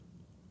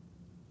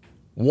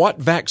what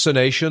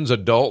vaccinations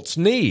adults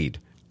need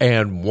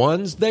and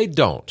ones they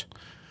don't.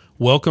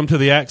 Welcome to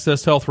the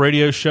Access Health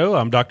Radio Show.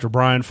 I'm Dr.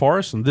 Brian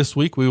Forrest, and this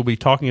week we will be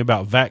talking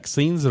about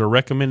vaccines that are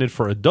recommended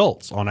for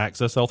adults on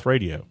Access Health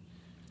Radio.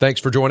 Thanks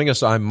for joining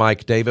us. I'm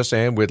Mike Davis,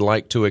 and we'd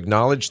like to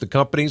acknowledge the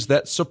companies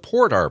that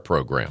support our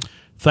program.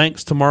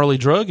 Thanks to Marley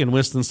Drug in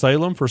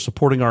Winston-Salem for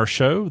supporting our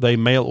show. They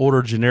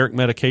mail-order generic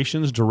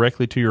medications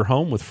directly to your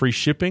home with free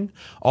shipping,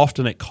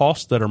 often at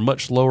costs that are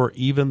much lower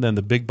even than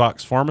the big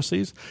box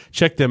pharmacies.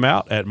 Check them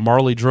out at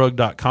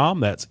marleydrug.com.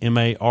 That's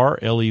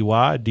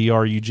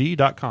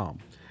MARLEYDRUG.com.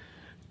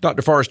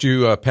 Dr. Forrest,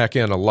 you pack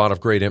in a lot of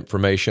great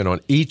information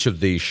on each of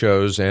these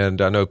shows, and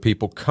I know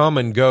people come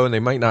and go, and they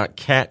might not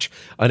catch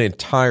an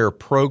entire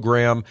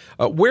program.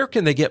 Where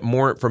can they get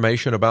more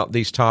information about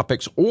these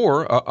topics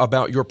or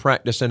about your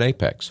practice in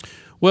Apex?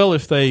 Well,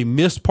 if they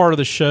miss part of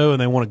the show and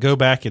they want to go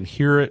back and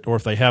hear it, or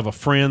if they have a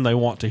friend they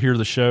want to hear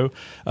the show,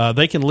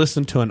 they can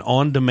listen to an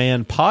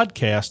on-demand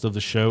podcast of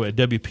the show at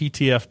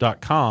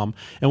WPTF.com,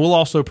 and we'll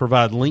also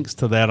provide links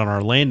to that on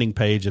our landing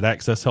page at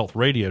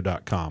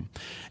AccessHealthRadio.com.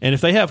 And if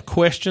they have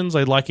questions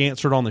they'd like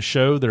answered on the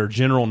show that are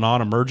general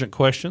non-emergent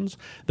questions,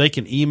 they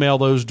can email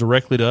those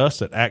directly to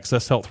us at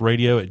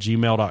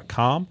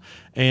accesshealthradio@gmail.com.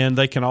 And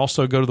they can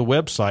also go to the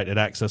website at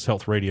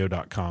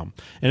accesshealthradio.com.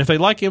 And if they'd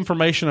like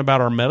information about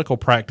our medical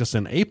practice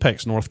in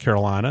Apex, North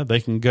Carolina, they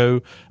can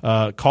go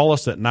call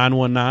us at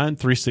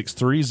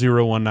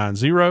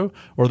 919-363-0190,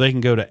 or they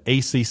can go to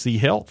ACC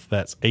Health.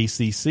 That's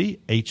ACC,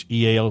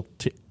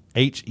 H-E-A-L-T,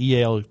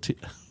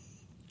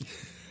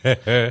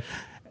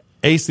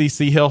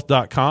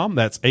 ACChealth.com.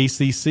 That's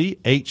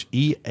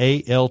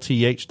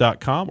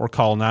ACCHEALTH.com, or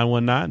call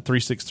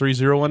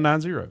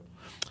 919-363-0190.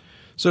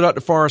 So,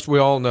 Dr. Forrest, we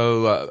all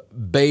know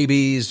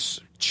babies,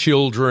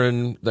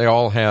 children, they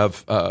all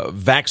have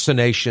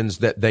vaccinations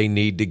that they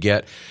need to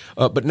get.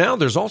 But now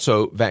there's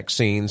also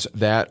vaccines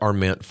that are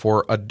meant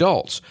for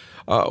adults.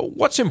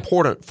 What's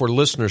important for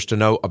listeners to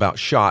know about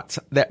shots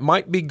that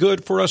might be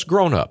good for us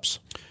grown-ups?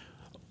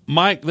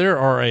 Mike, there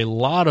are a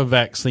lot of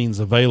vaccines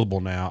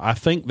available now. I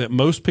think that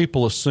most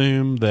people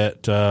assume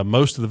that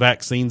most of the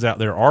vaccines out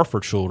there are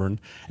for children.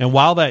 And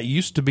while that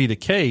used to be the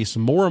case,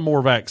 more and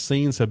more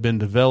vaccines have been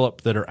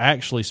developed that are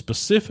actually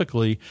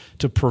specifically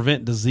to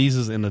prevent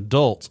diseases in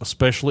adults,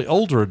 especially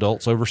older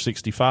adults over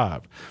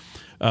 65.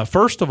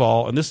 First of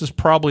all, and this is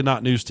probably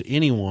not news to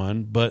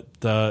anyone, but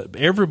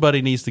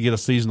everybody needs to get a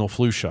seasonal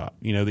flu shot,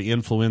 the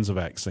influenza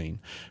vaccine.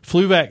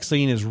 Flu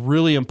vaccine is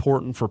really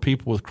important for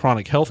people with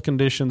chronic health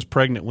conditions,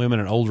 pregnant women,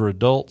 and older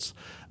adults.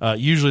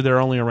 Usually they're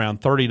only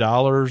around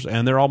 $30,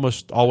 and they're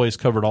almost always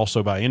covered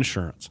also by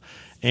insurance.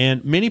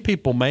 And many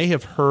people may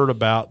have heard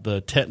about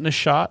the tetanus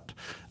shot.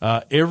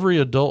 Every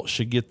adult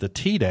should get the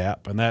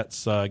Tdap, and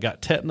that's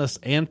got tetanus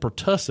and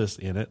pertussis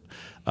in it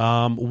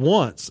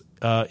once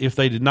if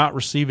they did not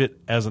receive it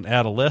as an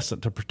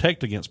adolescent to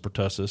protect against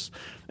pertussis.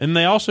 And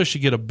they also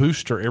should get a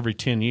booster every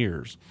 10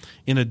 years.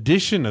 In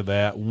addition to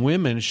that,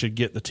 women should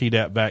get the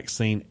Tdap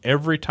vaccine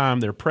every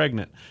time they're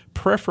pregnant,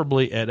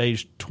 preferably at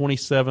age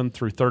 27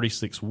 through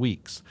 36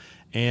 weeks.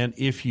 And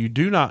if you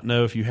do not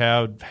know if you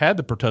have had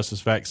the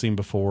pertussis vaccine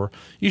before,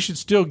 you should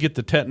still get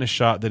the tetanus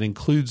shot that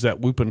includes that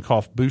whooping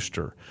cough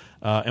booster.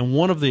 And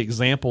one of the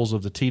examples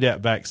of the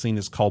Tdap vaccine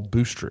is called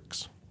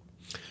Boostrix.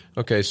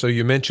 Okay, so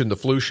you mentioned the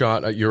flu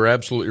shot. You're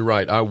absolutely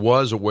right. I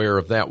was aware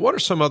of that. What are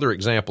some other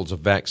examples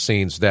of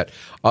vaccines that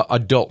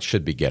adults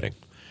should be getting?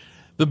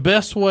 The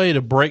best way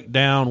to break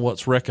down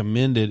what's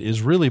recommended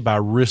is really by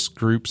risk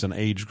groups and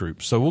age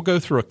groups. So we'll go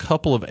through a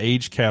couple of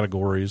age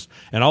categories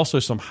and also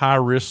some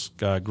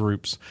high-risk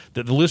groups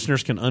that the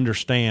listeners can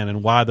understand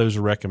and why those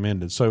are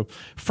recommended. So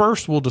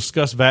first, we'll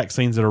discuss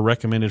vaccines that are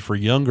recommended for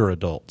younger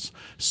adults.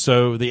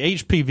 So the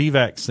HPV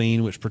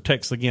vaccine, which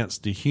protects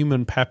against the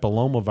human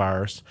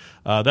papillomavirus,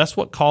 that's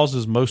what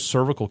causes most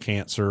cervical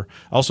cancer,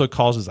 also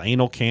causes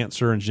anal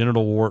cancer and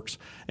genital warts,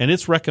 and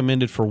it's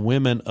recommended for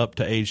women up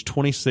to age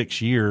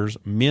 26 years,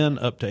 men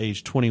up to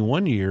age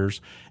 21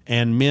 years,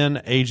 and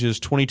men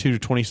ages 22 to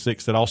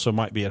 26 that also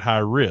might be at high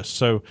risk.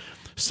 So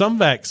some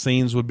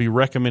vaccines would be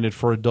recommended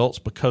for adults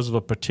because of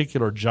a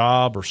particular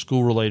job or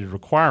school-related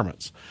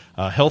requirements,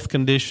 health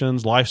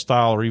conditions,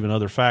 lifestyle, or even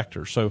other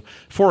factors. So,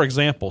 for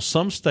example,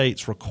 some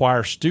states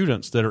require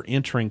students that are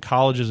entering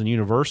colleges and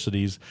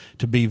universities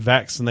to be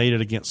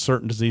vaccinated against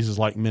certain diseases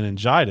like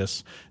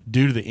meningitis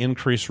due to the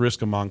increased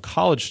risk among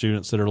college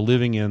students that are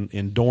living in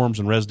dorms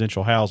and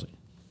residential housing.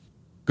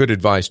 Good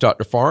advice,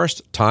 Dr.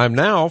 Forrest. Time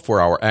now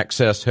for our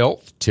Access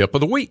Health Tip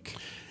of the Week.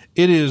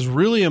 It is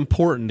really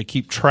important to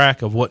keep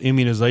track of what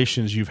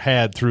immunizations you've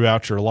had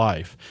throughout your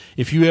life.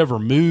 If you ever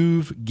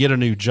move, get a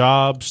new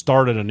job,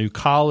 start at a new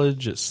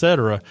college,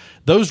 etc.,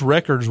 those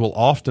records will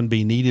often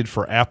be needed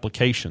for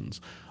applications.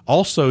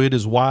 Also, it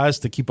is wise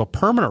to keep a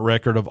permanent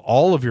record of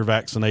all of your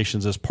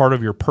vaccinations as part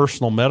of your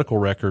personal medical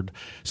record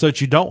so that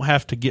you don't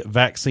have to get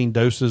vaccine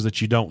doses that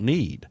you don't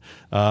need,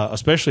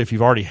 especially if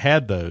you've already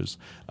had those.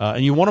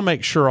 And you want to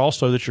make sure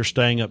also that you're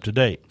staying up to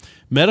date.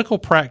 Medical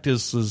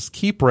practices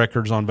keep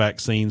records on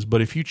vaccines,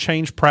 but if you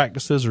change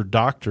practices or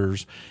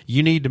doctors,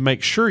 you need to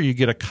make sure you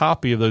get a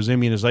copy of those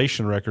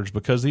immunization records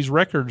because these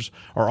records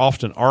are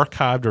often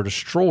archived or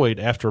destroyed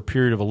after a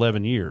period of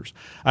 11 years.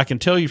 I can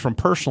tell you from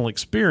personal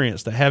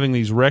experience that having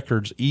these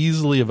records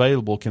easily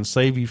available can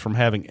save you from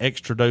having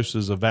extra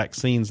doses of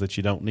vaccines that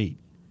you don't need.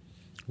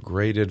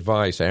 Great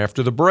advice.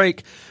 After the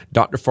break,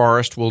 Dr.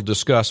 Forrest will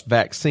discuss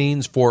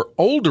vaccines for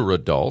older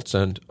adults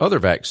and other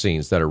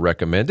vaccines that are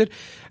recommended,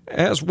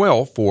 as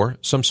well for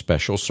some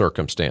special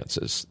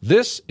circumstances.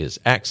 This is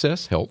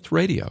Access Health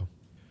Radio.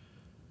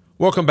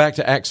 Welcome back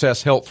to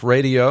Access Health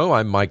Radio.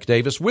 I'm Mike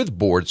Davis with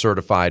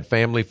board-certified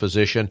family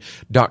physician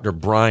Dr.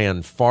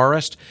 Brian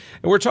Forrest,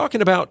 and we're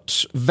talking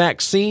about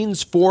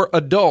vaccines for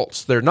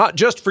adults. They're not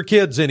just for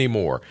kids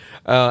anymore,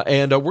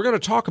 and we're going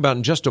to talk about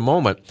in just a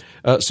moment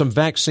some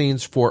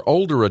vaccines for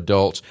older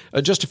adults.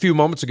 Just a few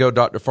moments ago,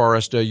 Dr.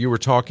 Forrest, you were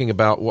talking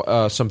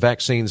about some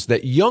vaccines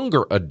that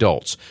younger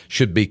adults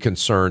should be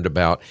concerned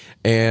about,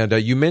 and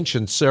you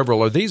mentioned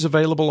several. Are these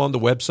available on the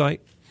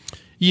website?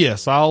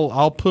 Yes,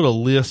 I'll put a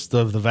list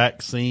of the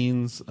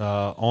vaccines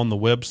on the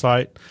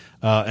website,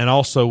 and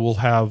also we'll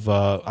have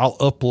I'll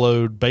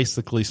upload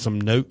basically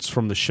some notes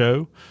from the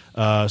show,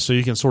 so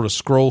you can sort of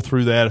scroll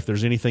through that if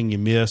there's anything you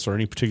miss or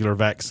any particular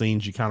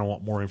vaccines you kind of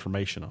want more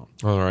information on.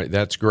 All right,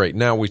 that's great.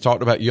 Now, we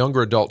talked about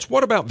younger adults.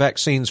 What about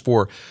vaccines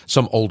for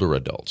some older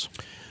adults?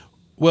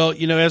 Well,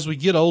 as we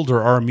get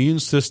older, our immune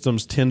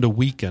systems tend to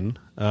weaken,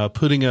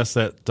 putting us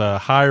at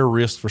higher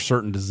risk for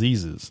certain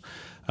diseases.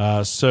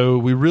 So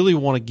we really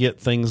want to get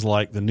things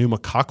like the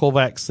pneumococcal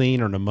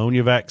vaccine or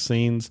pneumonia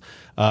vaccines,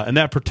 and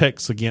that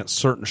protects against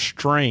certain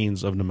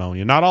strains of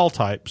pneumonia. Not all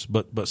types,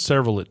 but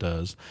several it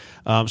does.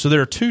 So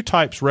there are two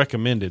types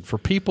recommended. For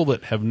people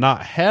that have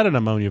not had a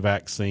pneumonia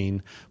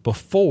vaccine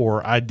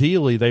before,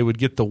 ideally they would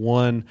get the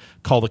one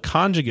called the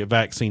conjugate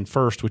vaccine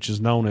first, which is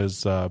known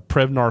as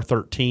Prevnar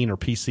 13 or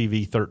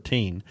PCV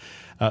 13.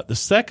 The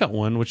second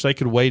one, which they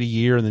could wait a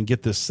year and then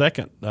get this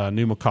second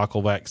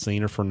pneumococcal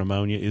vaccine or for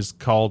pneumonia, is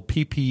called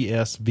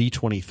PPS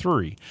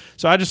V23.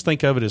 So I just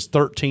think of it as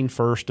 13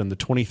 first and the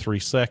 23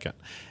 second.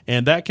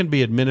 And that can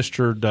be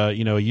administered, a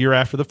year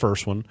after the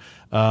first one.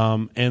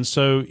 And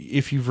so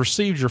if you've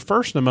received your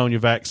first pneumonia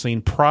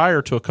vaccine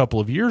prior to a couple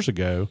of years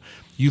ago,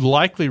 you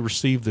likely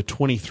received the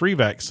 23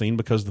 vaccine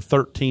because the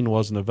 13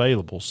 wasn't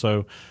available.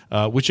 So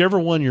whichever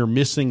one you're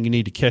missing, you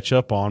need to catch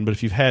up on. But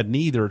if you've had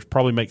neither, it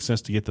probably makes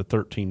sense to get the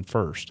 13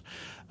 first.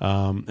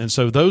 And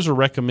so those are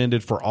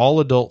recommended for all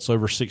adults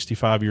over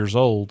 65 years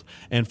old.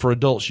 And for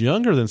adults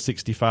younger than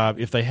 65,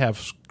 if they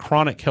have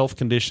chronic health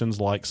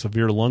conditions like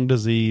severe lung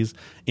disease,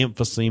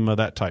 emphysema,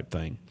 that type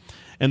thing.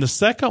 And the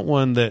second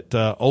one that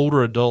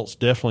older adults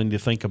definitely need to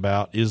think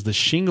about is the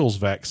shingles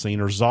vaccine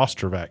or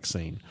zoster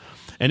vaccine.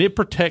 And it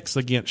protects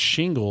against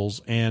shingles,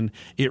 and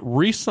it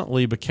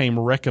recently became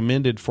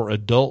recommended for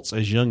adults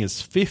as young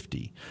as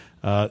 50.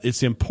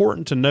 It's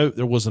important to note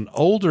there was an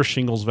older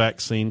shingles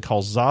vaccine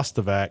called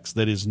Zostavax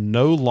that is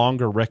no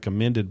longer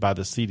recommended by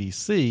the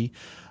CDC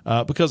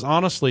because,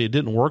 honestly, it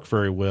didn't work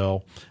very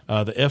well.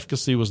 The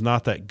efficacy was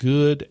not that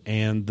good,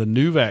 and the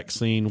new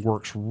vaccine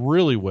works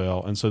really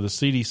well, and so the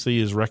CDC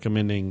is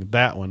recommending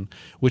that one,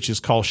 which is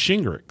called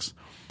Shingrix.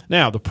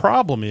 Now, the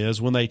problem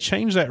is when they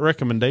changed that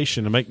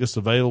recommendation to make this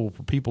available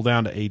for people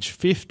down to age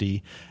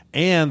 50,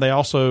 and they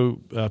also,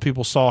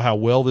 people saw how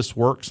well this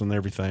works and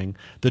everything,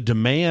 the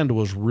demand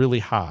was really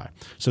high.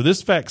 So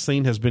this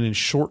vaccine has been in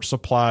short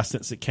supply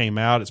since it came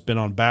out. It's been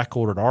on back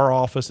order at our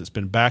office. It's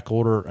been back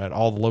order at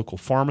all the local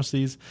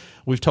pharmacies.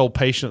 We've told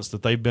patients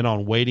that they've been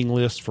on waiting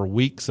lists for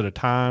weeks at a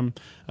time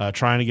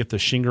trying to get the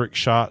Shingrix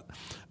shot.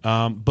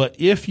 But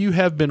if you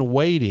have been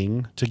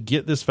waiting to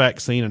get this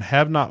vaccine and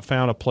have not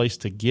found a place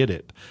to get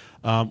it,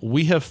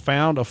 we have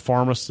found a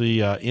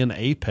pharmacy in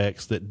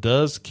Apex that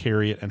does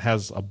carry it and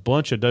has a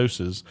bunch of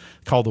doses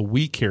called the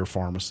We Care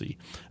Pharmacy.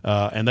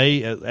 And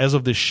they, as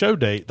of this show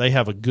date, they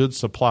have a good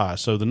supply.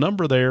 So the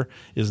number there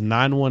is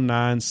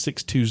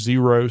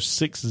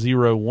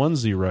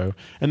 919-620-6010.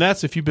 And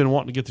that's if you've been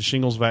wanting to get the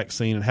shingles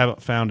vaccine and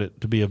haven't found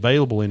it to be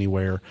available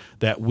anywhere,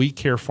 that We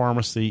Care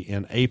Pharmacy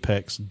in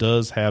Apex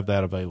does have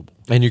that available.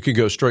 And you can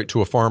go straight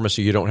to a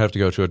pharmacy. You don't have to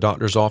go to a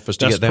doctor's office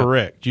to get that? That's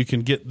correct. You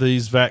can get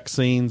these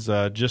vaccines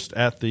just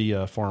at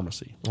the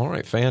pharmacy. All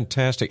right,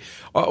 fantastic.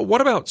 What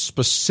about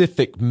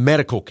specific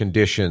medical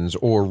conditions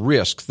or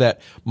risks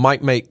that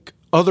might make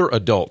other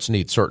adults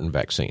need certain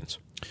vaccines?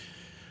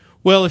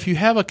 Well, if you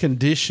have a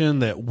condition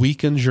that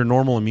weakens your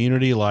normal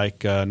immunity,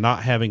 like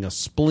not having a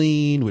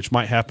spleen, which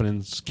might happen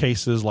in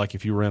cases like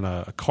if you were in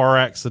a car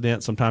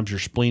accident, sometimes your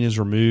spleen is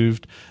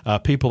removed.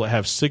 People that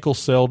have sickle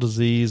cell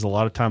disease a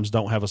lot of times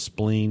don't have a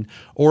spleen.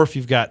 Or if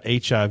you've got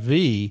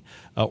HIV,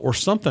 or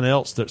something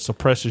else that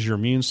suppresses your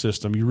immune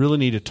system, you really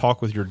need to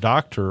talk with your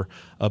doctor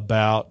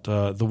about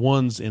the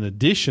ones in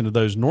addition to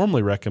those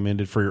normally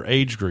recommended for your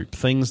age group.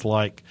 Things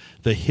like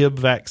the Hib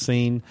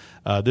vaccine.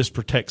 This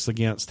protects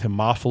against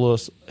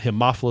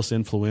Haemophilus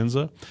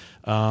influenza.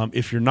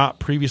 If you're not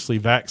previously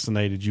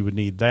vaccinated, you would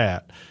need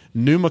that.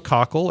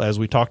 Pneumococcal, as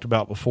we talked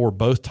about before,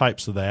 both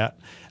types of that.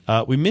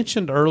 We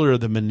mentioned earlier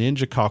the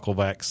meningococcal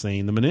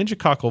vaccine. The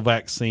meningococcal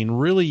vaccine,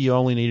 really you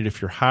only need it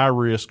if you're high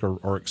risk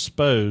or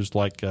exposed,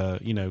 like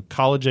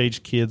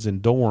college-age kids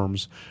in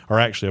dorms are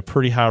actually a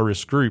pretty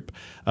high-risk group.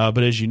 But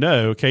as you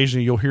know,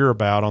 occasionally you'll hear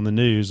about on the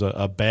news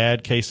a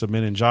bad case of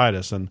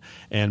meningitis, and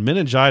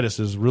meningitis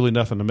is really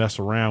nothing to mess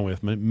around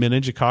with.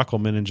 Meningococcal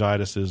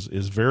meningitis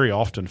is very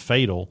often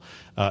fatal,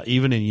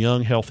 even in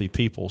young, healthy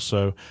people.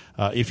 So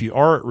if you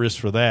are at risk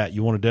for that,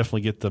 you want to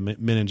definitely get the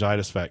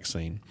meningitis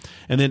vaccine.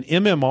 And then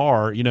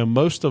MMR,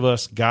 most of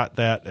us got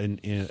that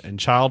in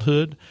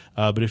childhood,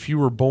 but if you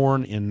were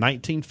born in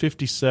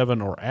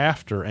 1957 or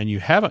after and you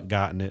haven't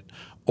gotten it,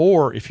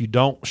 or if you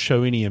don't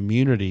show any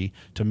immunity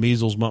to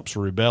measles, mumps,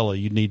 or rubella,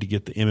 you need to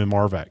get the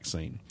MMR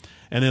vaccine.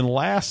 And then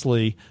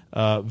lastly,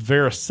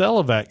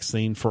 varicella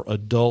vaccine for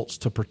adults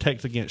to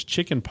protect against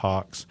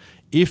chickenpox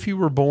if you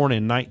were born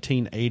in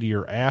 1980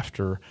 or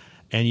after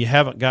and you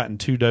haven't gotten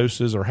 2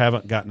 doses or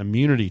haven't gotten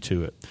immunity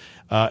to it.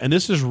 And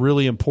this is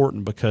really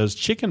important because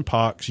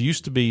chickenpox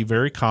used to be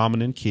very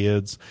common in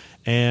kids,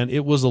 and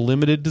it was a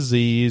limited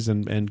disease,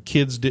 and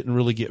kids didn't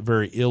really get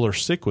very ill or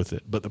sick with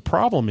it. But the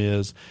problem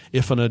is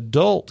if an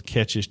adult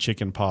catches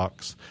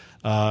chickenpox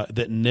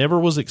that never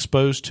was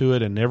exposed to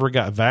it and never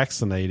got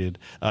vaccinated,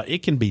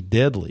 it can be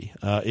deadly.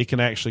 It can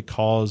actually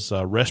cause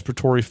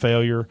respiratory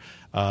failure.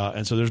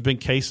 And so there's been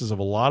cases of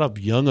a lot of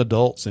young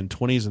adults in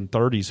 20s and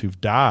 30s who've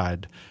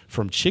died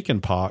from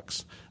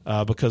chickenpox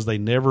because they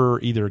never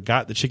either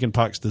got the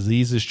chickenpox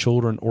disease as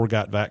children or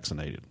got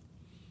vaccinated.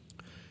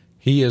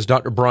 He is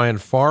Dr. Brian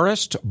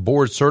Forrest,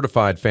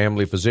 board-certified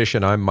family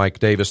physician. I'm Mike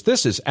Davis.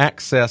 This is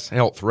Access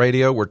Health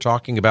Radio. We're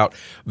talking about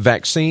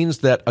vaccines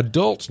that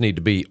adults need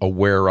to be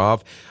aware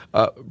of.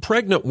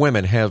 Pregnant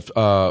women have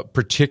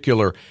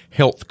particular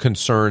health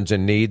concerns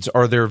and needs.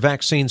 Are there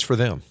vaccines for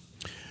them?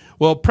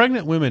 Well,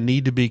 pregnant women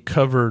need to be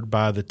covered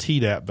by the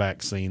Tdap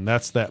vaccine.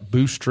 That's that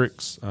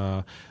Boostrix,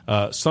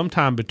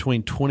 sometime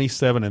between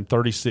 27 and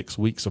 36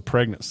 weeks of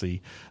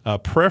pregnancy,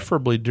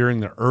 preferably during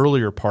the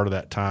earlier part of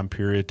that time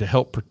period to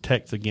help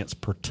protect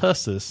against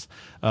pertussis,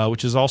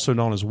 which is also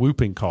known as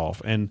whooping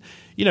cough. And,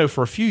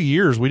 for a few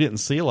years, we didn't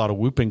see a lot of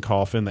whooping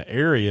cough in the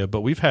area, but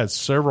we've had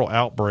several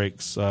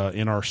outbreaks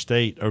in our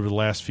state over the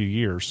last few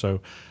years. So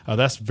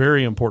that's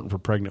very important for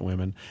pregnant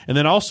women. And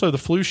then also the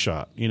flu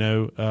shot,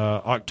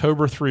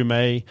 October through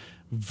May,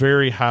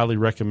 very highly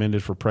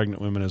recommended for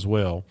pregnant women as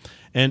well.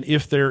 And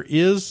if there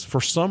is,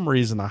 for some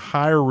reason, a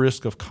higher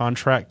risk of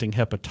contracting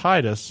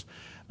hepatitis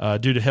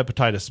due to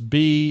hepatitis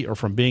B or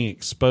from being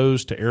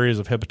exposed to areas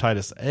of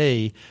hepatitis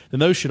A,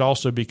 then those should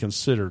also be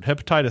considered.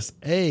 Hepatitis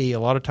A, a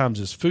lot of times,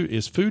 is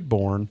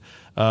foodborne.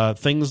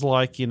 Things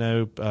like,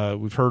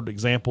 we've heard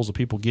examples of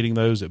people getting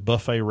those at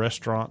buffet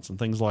restaurants and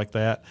things like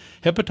that.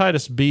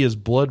 Hepatitis B is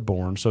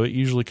bloodborne, so it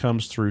usually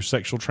comes through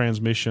sexual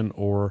transmission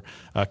or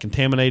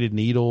contaminated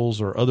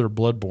needles or other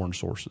bloodborne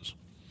sources.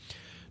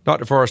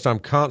 Dr. Forrest, I'm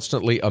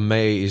constantly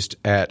amazed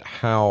at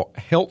how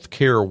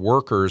healthcare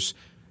workers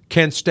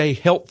can stay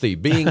healthy,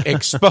 being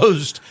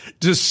exposed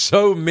to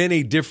so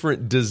many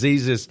different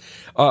diseases.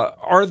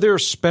 Are there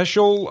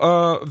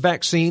special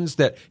vaccines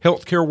that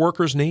healthcare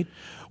workers need?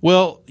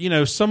 Well,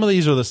 some of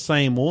these are the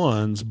same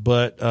ones,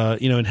 but,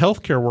 in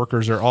healthcare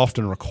workers, they're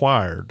often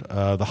required.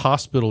 The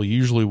hospital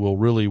usually will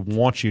really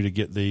want you to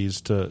get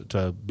these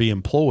to be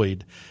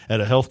employed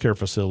at a healthcare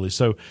facility.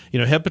 So,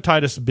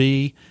 hepatitis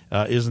B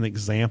is an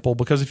example,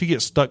 because if you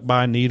get stuck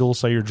by a needle,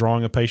 say you're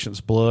drawing a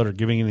patient's blood or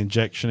giving an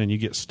injection and you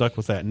get stuck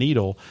with that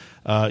needle,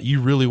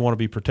 you really want to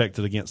be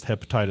protected against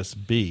hepatitis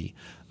B.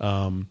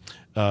 And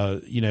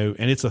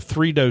it's a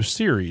 3-dose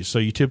series. So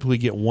you typically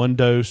get 1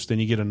 dose, then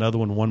you get another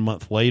one 1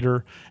 month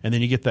later, and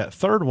then you get that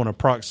third one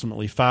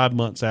approximately 5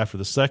 months after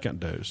the second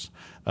dose.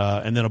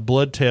 And then a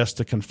blood test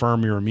to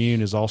confirm you're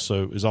immune is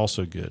also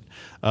good.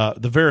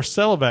 The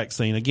varicella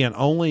vaccine, again,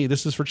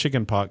 this is for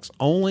chickenpox,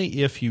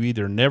 only if you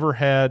either never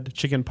had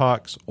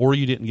chickenpox or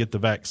you didn't get the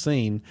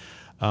vaccine.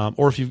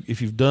 Or if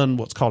you've done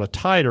what's called a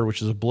titer,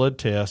 which is a blood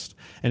test,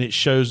 and it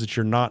shows that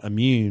you're not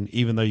immune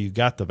even though you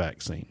got the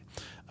vaccine.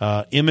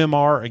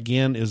 MMR,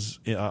 again, is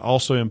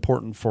also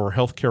important for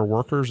healthcare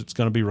workers. It's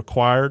going to be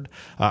required.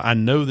 I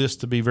know this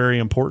to be very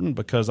important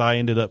because I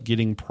ended up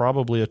getting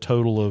probably a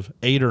total of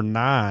 8 or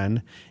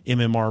 9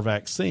 MMR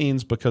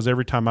vaccines, because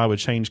every time I would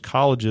change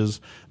colleges,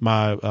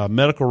 my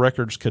medical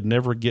records could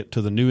never get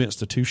to the new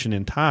institution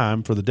in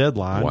time for the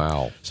deadline.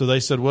 Wow. So they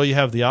said, well, you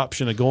have the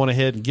option of going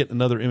ahead and getting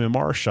another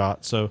MMR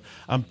shot. So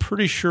I'm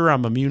pretty sure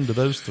I'm immune to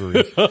those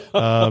 3.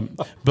 And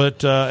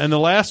the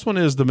last one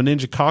is the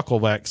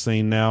meningococcal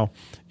vaccine. Now,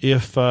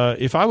 if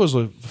I was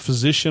a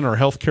physician or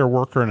healthcare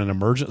worker in an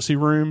emergency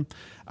room,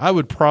 I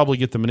would probably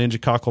get the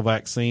meningococcal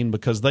vaccine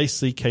because they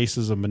see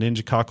cases of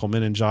meningococcal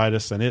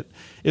meningitis, and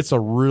it's a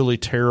really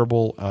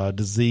terrible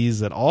disease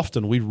that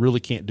often we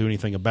really can't do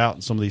anything about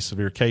in some of these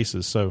severe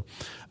cases. So,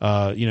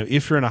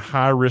 if you're in a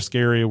high-risk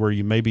area where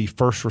you may be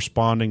first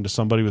responding to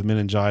somebody with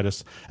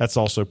meningitis, that's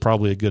also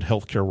probably a good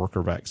healthcare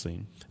worker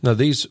vaccine. Now,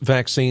 these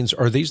vaccines,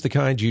 are these the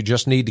kind you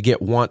just need to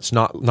get once,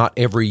 not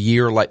every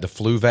year like the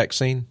flu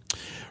vaccine?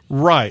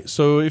 Right.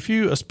 So if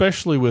you,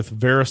 especially with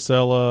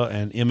varicella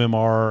and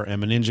MMR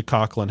and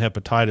meningococcal and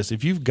hepatitis,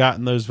 if you've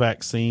gotten those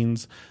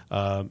vaccines,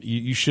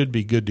 you should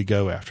be good to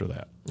go after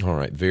that. All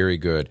right, very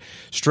good.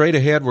 Straight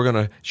ahead, we're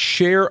going to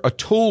share a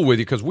tool with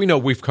you because we know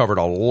we've covered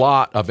a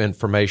lot of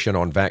information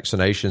on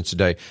vaccinations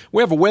today.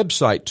 We have a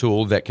website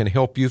tool that can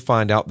help you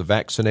find out the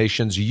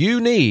vaccinations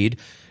you need.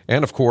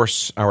 And, of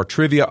course, our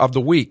trivia of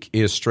the week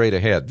is straight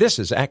ahead. This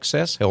is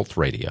Access Health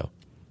Radio.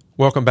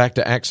 Welcome back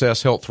to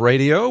Access Health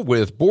Radio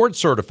with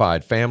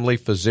board-certified family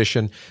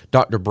physician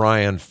Dr.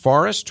 Brian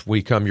Forrest.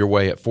 We come your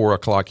way at 4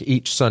 o'clock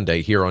each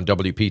Sunday here on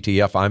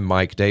WPTF. I'm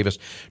Mike Davis,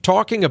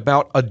 talking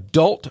about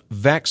adult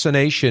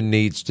vaccination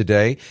needs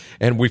today.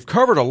 And we've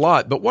covered a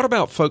lot, but what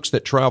about folks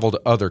that travel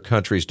to other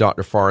countries,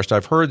 Dr. Forrest?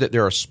 I've heard that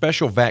there are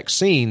special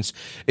vaccines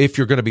if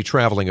you're going to be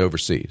traveling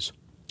overseas.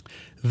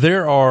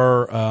 There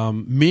are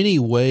many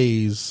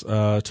ways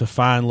to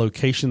find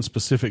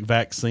location-specific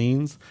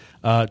vaccines.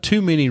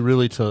 Too many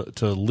really to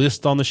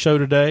list on the show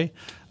today.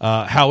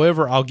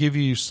 However, I'll give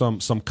you some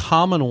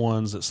common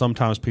ones that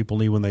sometimes people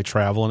need when they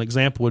travel. An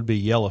example would be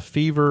yellow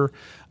fever,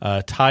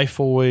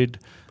 typhoid,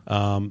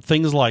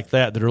 things like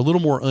that are a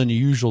little more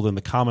unusual than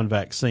the common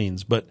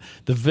vaccines. But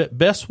the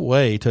best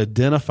way to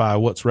identify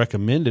what's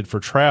recommended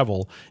for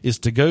travel is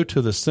to go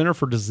to the Center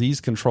for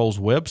Disease Control's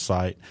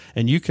website,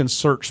 and you can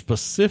search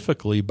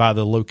specifically by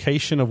the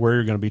location of where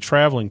you're going to be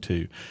traveling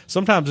to.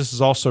 Sometimes this is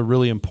also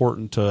really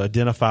important to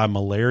identify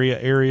malaria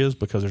areas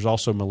because there's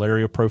also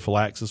malaria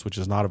prophylaxis, which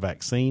is not a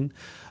vaccine.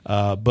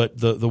 But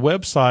the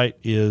website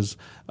is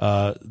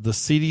the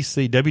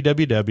CDC,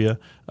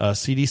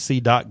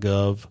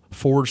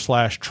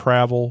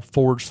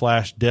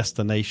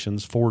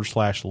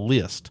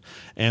 www.cdc.gov/travel/destinations/list.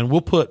 And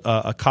we'll put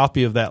a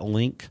copy of that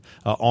link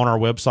on our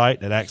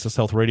website at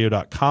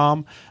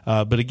accesshealthradio.com.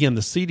 But again,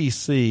 the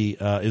CDC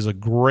is a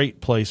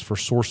great place for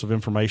source of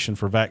information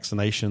for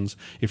vaccinations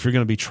if you're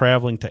going to be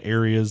traveling to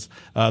areas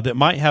that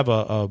might have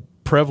a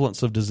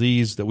prevalence of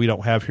disease that we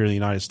don't have here in the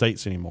United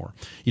States anymore.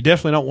 You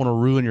definitely don't want to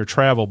ruin your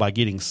travel by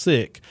getting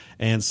sick,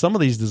 and some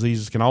of these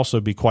diseases can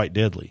also be quite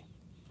deadly.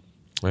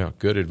 Well,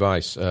 good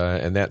advice,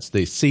 and that's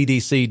the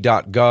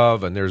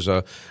cdc.gov, and there's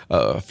a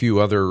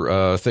few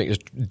other things,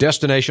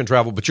 destination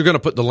travel, but you're going to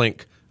put the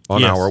link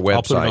on our website.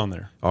 I'll put it on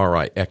there. All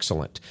right,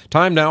 excellent.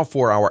 Time now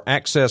for our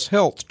Access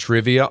Health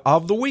Trivia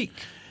of the Week.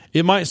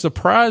 It might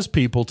surprise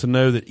people to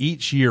know that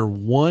each year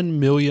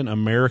 1 million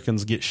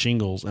Americans get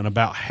shingles, and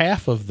about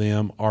half of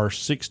them are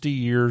 60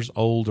 years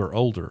old or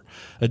older.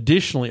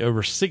 Additionally,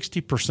 over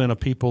 60% of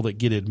people that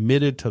get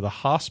admitted to the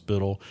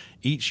hospital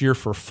each year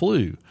for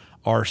flu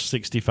are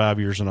 65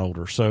 years and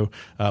older. So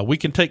we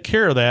can take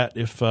care of that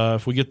if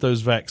we get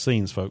those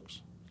vaccines, folks.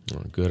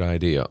 Good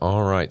idea.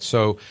 All right.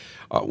 So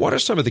what are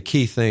some of the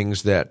key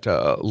things that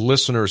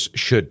listeners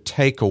should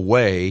take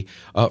away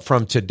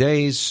from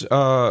today's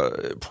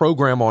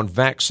program on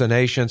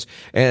vaccinations?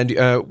 And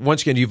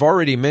once again, you've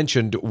already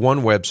mentioned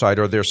one website.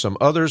 Are there some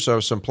others or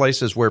some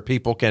places where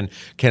people can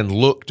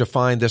look to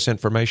find this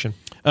information?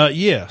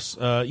 Yes.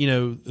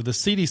 The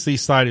CDC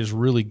site is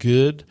really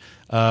good.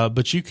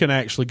 But you can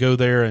actually go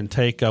there and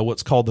take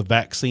what's called the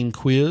vaccine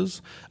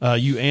quiz.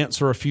 You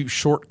answer a few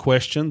short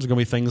questions. It's going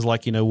to be things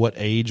like, what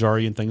age are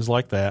you and things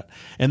like that.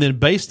 And then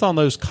based on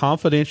those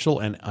confidential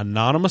and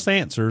anonymous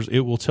answers, it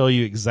will tell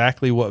you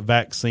exactly what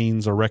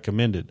vaccines are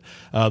recommended.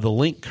 The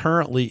link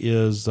currently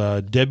is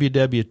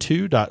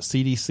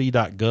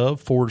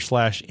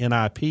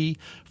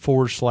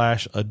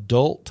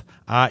www.cdc.gov/NIP/adult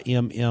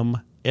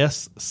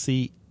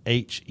IMMSCHED.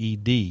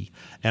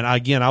 And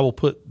again, I will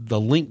put the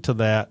link to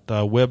that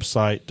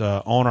website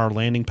on our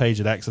landing page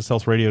at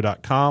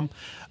accesshealthradio.com.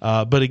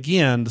 But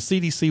again, the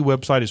CDC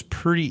website is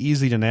pretty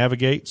easy to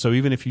navigate. So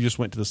even if you just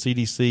went to the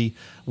CDC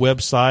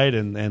website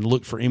and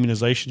looked for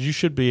immunizations, you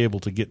should be able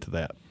to get to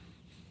that.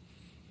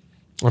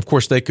 Of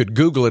course, they could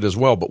Google it as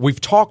well, but we've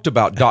talked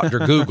about Dr.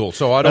 Google,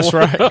 so I don't.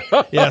 That's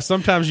right. Yeah,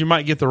 sometimes you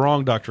might get the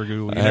wrong Dr.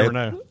 Google. You never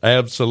know.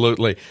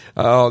 Absolutely.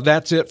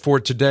 That's it for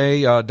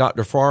today,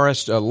 Dr.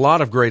 Forrest. A lot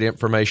of great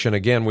information.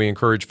 Again, we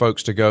encourage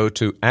folks to go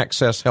to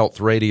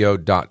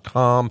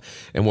accesshealthradio.com,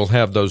 and we'll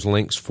have those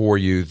links for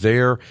you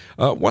there.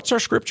 What's our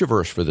scripture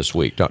verse for this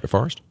week, Dr.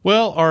 Forrest?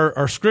 Well,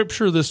 our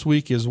scripture this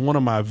week is one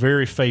of my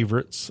very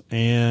favorites,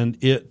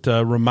 and it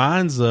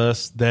reminds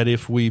us that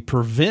if we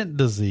prevent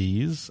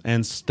disease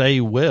and stay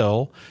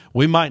well,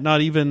 we might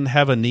not even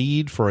have a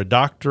need for a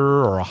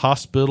doctor or a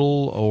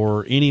hospital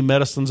or any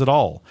medicines at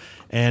all.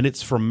 And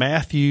it's from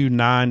Matthew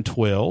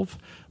 9:12.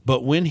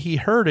 But when he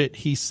heard it,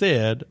 he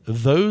said,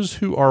 "Those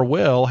who are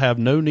well have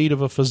no need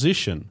of a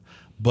physician,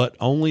 but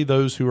only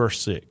those who are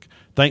sick."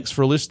 Thanks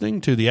for listening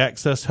to the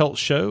Access Health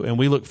Show, and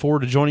we look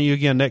forward to joining you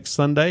again next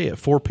Sunday at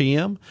 4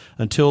 p.m.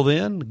 Until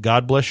then,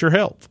 God bless your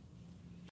health.